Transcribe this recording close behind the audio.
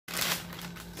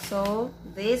So,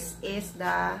 this is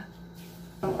the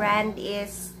brand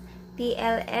is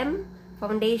TLM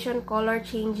Foundation Color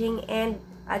Changing and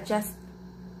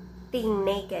Adjusting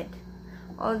Naked.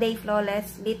 All Day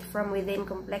Flawless Lit from Within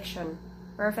Complexion.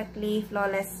 Perfectly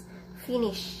Flawless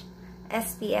Finish.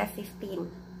 SPF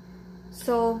 15.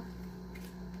 So,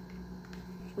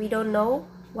 we don't know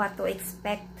what to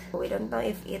expect. We don't know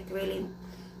if it really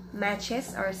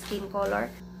matches our skin color.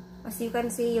 As you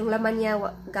can see, yung laman niya,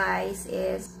 guys,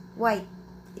 is white.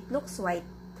 It looks white.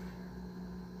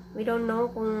 We don't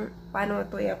know kung paano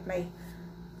ito i-apply.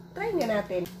 Try nga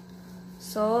natin.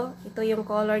 So, ito yung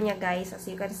color niya, guys. As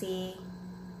you can see,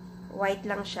 white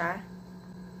lang siya.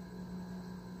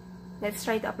 Let's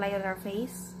try to apply on our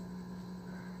face.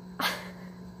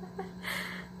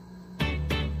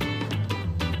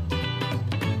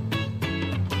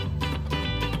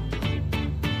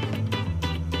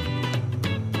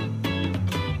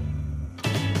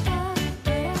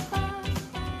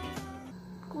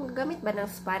 Gamit ba ng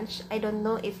sponge? I don't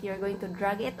know if you're going to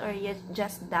drag it or you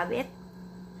just dab it.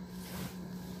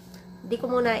 Di ko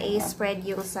muna i-spread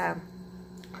yung sa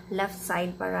left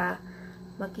side para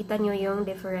makita nyo yung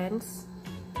difference.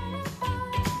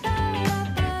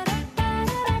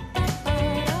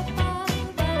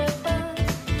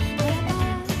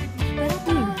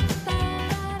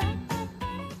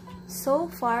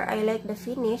 So far, I like the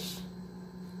finish.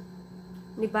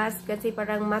 Diba? Kasi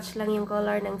parang match lang yung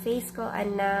color ng face ko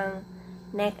and ng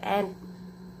neck and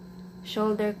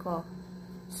shoulder ko.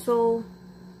 So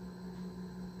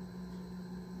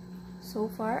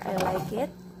far, I like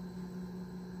it.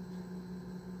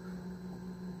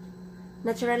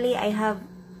 Naturally, I have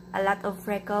a lot of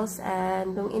freckles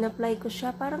and nung in-apply ko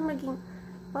siya, parang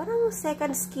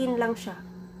second skin lang siya.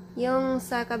 Yung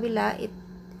sa kabila,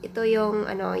 ito yung,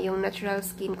 yung natural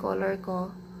skin color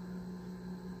ko.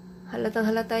 Halatang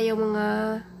halata yung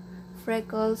mga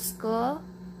freckles ko.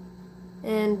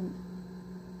 And,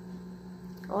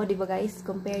 oh, diba guys?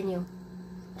 Compare nyo.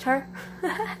 Char!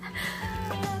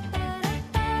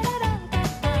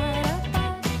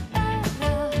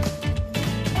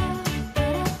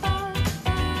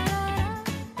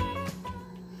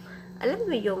 Alam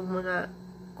mo yung mga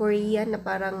Korean na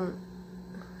parang,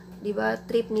 diba,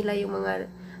 trip nila yung mga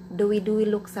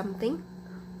dewy-dewy look something?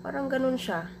 Parang ganun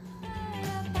siya.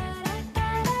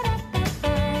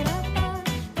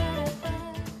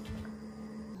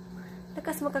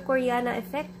 Lakas maka-Koreana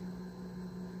effect.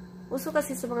 Uso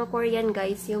kasi sa mga Korean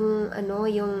guys, yung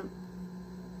yung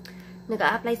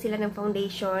nag-a-apply sila ng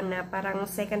foundation na parang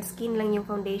second skin lang yung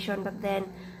foundation but then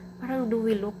parang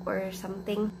dewy look or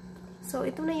something. So,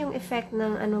 ito na yung effect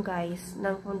ng guys,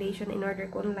 ng foundation in order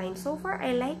ko online. So far,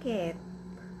 I like it.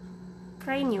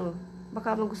 Try nyo.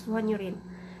 Baka magustuhan nyo rin.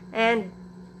 And,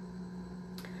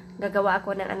 gagawa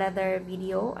ako ng another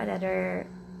video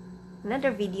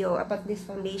about this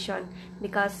foundation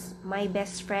because my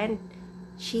best friend,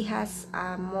 she has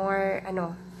more,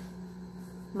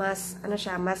 mas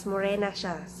morena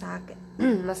siya sa akin.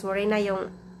 Mas morena yung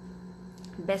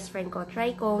best friend ko.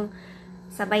 Try kong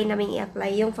sabay namin i-apply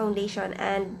yung foundation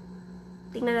and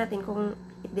tingnan natin kung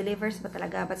it delivers ba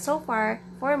talaga. But so far,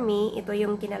 for me, ito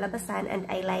yung kinalabasan and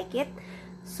I like it.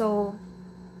 So,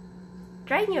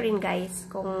 try nyo rin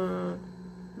guys kung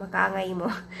makaangay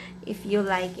mo if you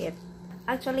like it.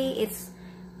 Actually, its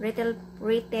retail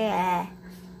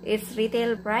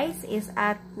price is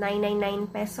at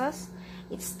 999 pesos.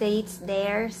 It states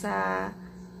there sa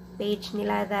page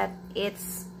nila that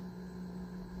it's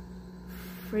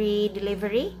free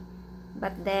delivery.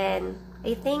 But then,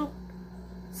 I think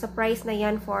sa price na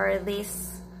yan for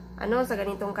this, sa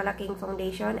ganitong kalaking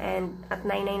foundation and at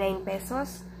 999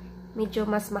 pesos, medyo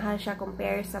mas mahal siya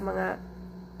compare sa mga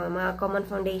common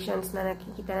foundations na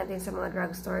nakikita natin sa mga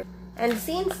drugstore. And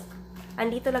since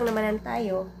andito lang naman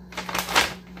tayo,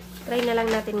 try na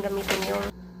lang natin gamitin yung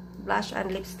blush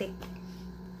and lipstick.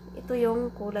 Ito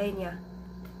yung kulay niya.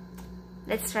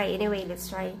 Let's try. Anyway, let's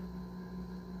try.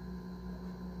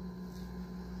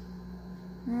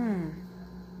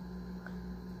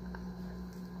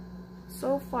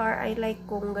 So far, I like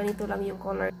kung ganito lang yung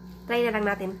color. Try na lang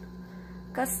natin.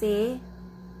 Kasi,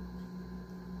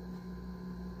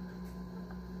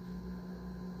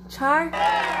 char!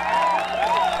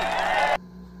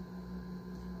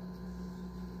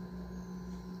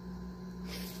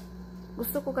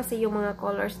 Gusto ko kasi yung mga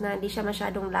colors na hindi siya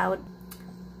masyadong loud.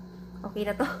 Okay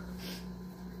na to.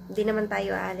 Hindi naman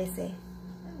tayo aalis eh.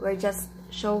 We're just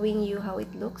showing you how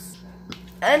it looks.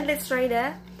 And let's try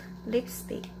the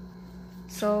lipstick.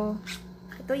 So,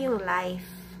 ito yung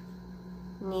Life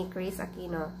ni Chris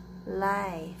Aquino.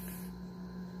 Life.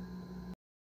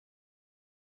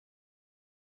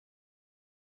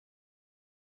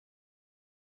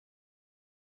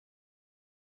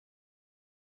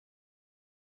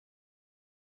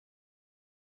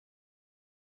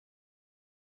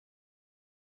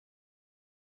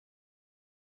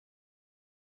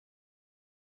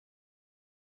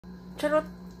 Charot!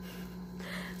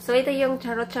 So, ito yung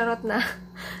charot-charot na,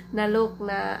 na look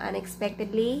na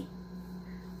unexpectedly.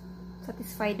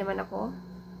 Satisfied naman ako.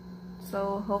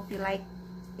 So, hope you like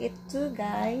it too,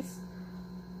 guys.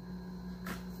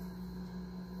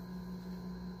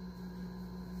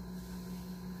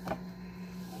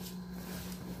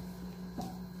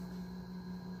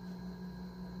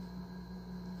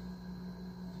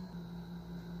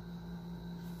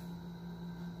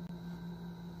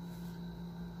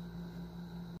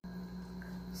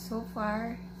 So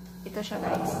far, ito siya,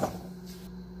 guys.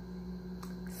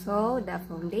 So, the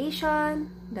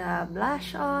foundation, the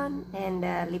blush on, and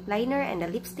the lip liner, and the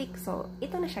lipstick. So,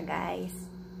 ito na siya, guys.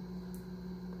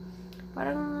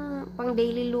 Parang pang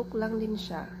daily look lang din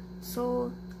siya.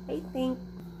 So, I think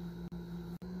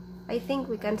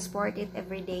we can sport it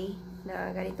every day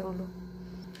na ganitong look.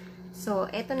 So,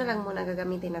 ito na lang muna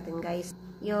gagamitin natin, guys.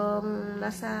 Yung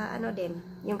nasa, ano din,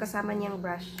 yung kasama niyang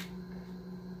brush.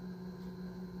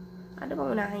 Ano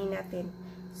bang unahin natin?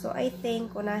 So, I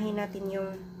think, unahin natin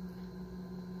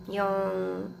yung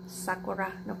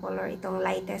sakura na color, itong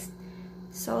lightest.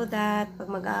 So that, pag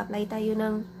mag-a-apply tayo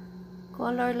ng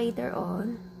color later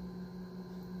on,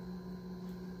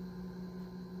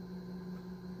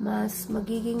 mas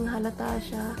magiging halata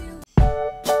siya.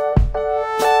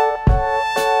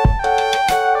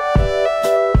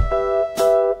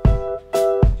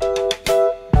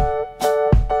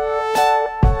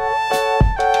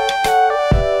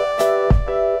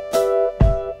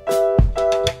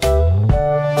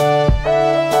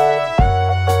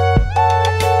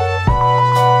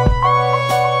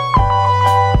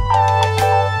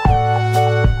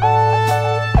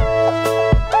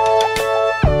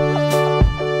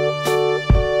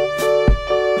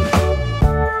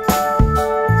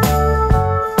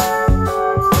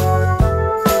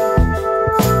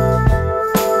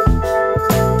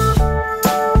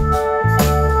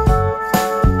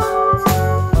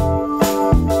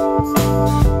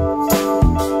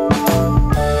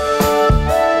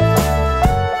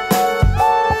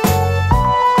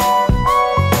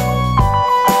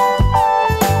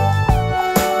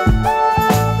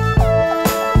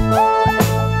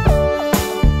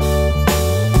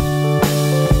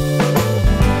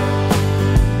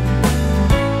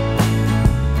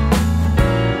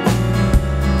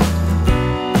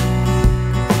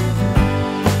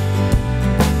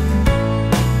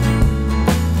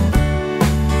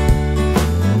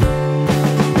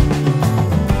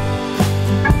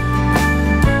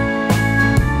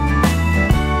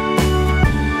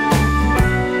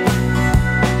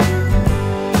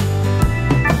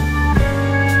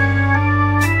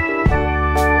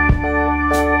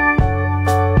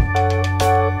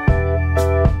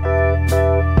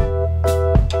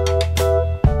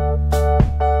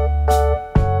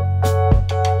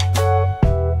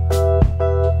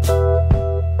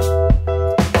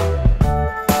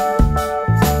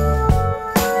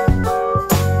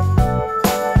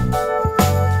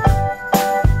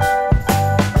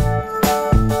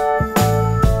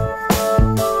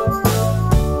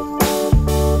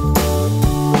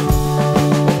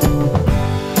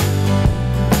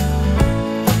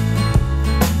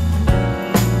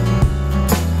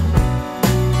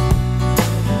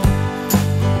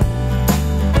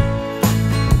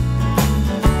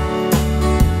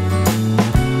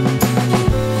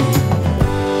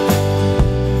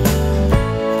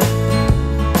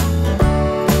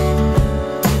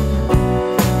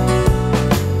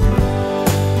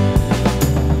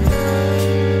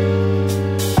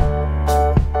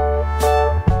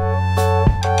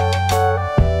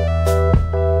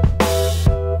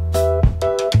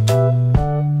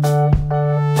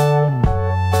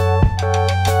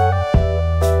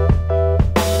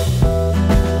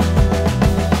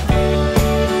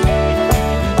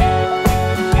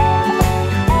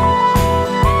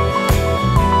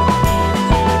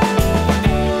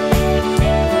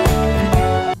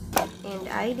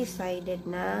 decided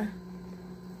na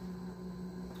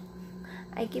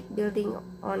I keep building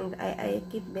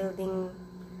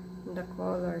the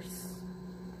colors.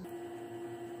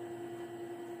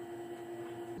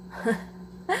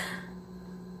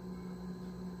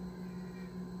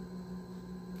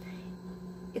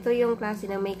 Ito yung klase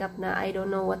ng makeup na I don't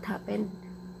know what happened.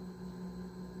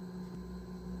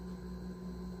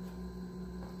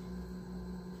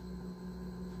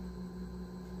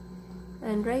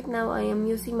 And right now I am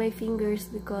using my fingers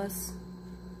because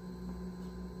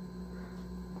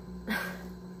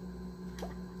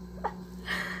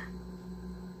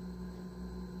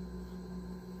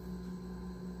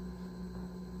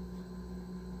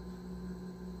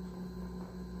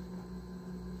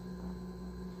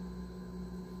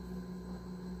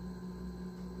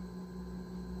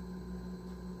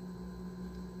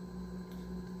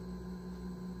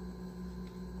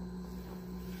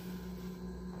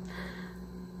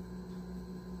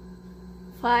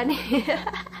Funny.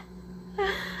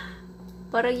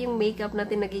 Parang yung makeup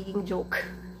natin nagiging joke.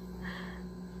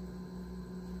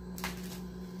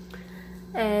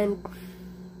 And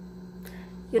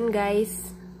yun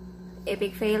guys,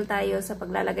 epic fail tayo sa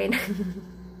paglalagay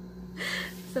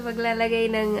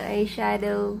ng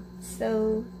eyeshadow.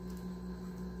 So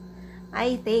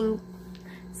I think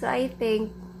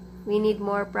we need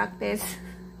more practice.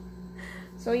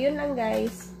 So yun lang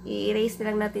guys, i-erase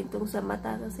na lang natin itong sa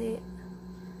mata kasi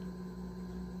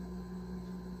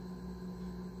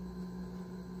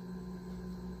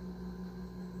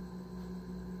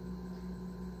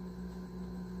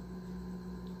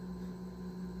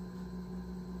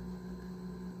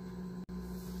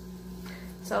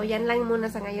so, yan lang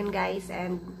muna sa ngayon guys,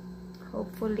 and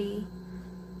hopefully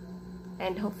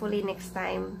next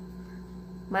time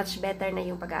much better na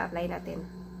yung pag-a-apply natin.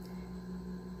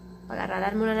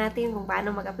 Pag-aralan muna natin kung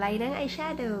paano mag-apply ng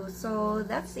eyeshadow. So,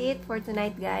 that's it for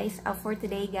tonight guys, for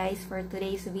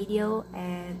today's video.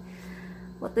 And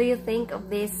what do you think of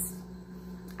this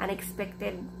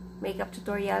unexpected makeup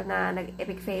tutorial na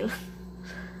nag-epic fail?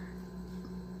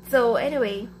 So,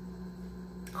 anyway,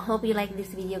 hope you like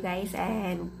this video guys,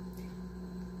 and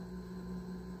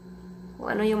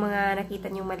kung ano yung mga nakita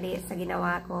nyo mali sa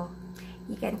ginawa ko,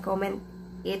 you can comment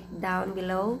it down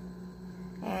below,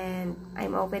 and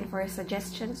I'm open for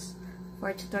suggestions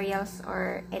for tutorials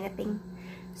or anything.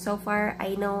 So far,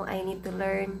 I know I need to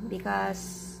learn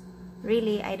because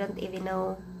really, I don't even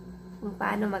know kung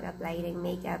paano mag-apply ng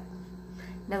makeup,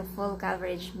 ng full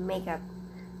coverage makeup.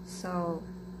 So,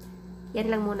 yan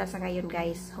lang muna sa ngayon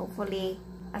guys. Hopefully,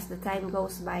 as the time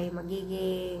goes by,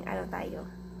 magiging,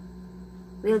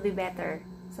 will be better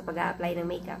sa pag-a-apply ng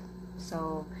makeup.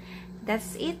 So,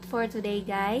 that's it for today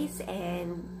guys,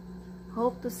 and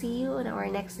hope to see you on our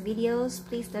next videos.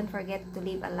 Please don't forget to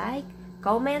leave a like,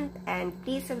 comment, and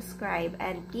please subscribe,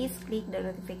 and please click the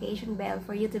notification bell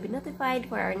for you to be notified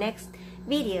for our next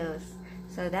videos.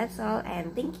 So, that's all,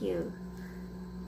 and thank you.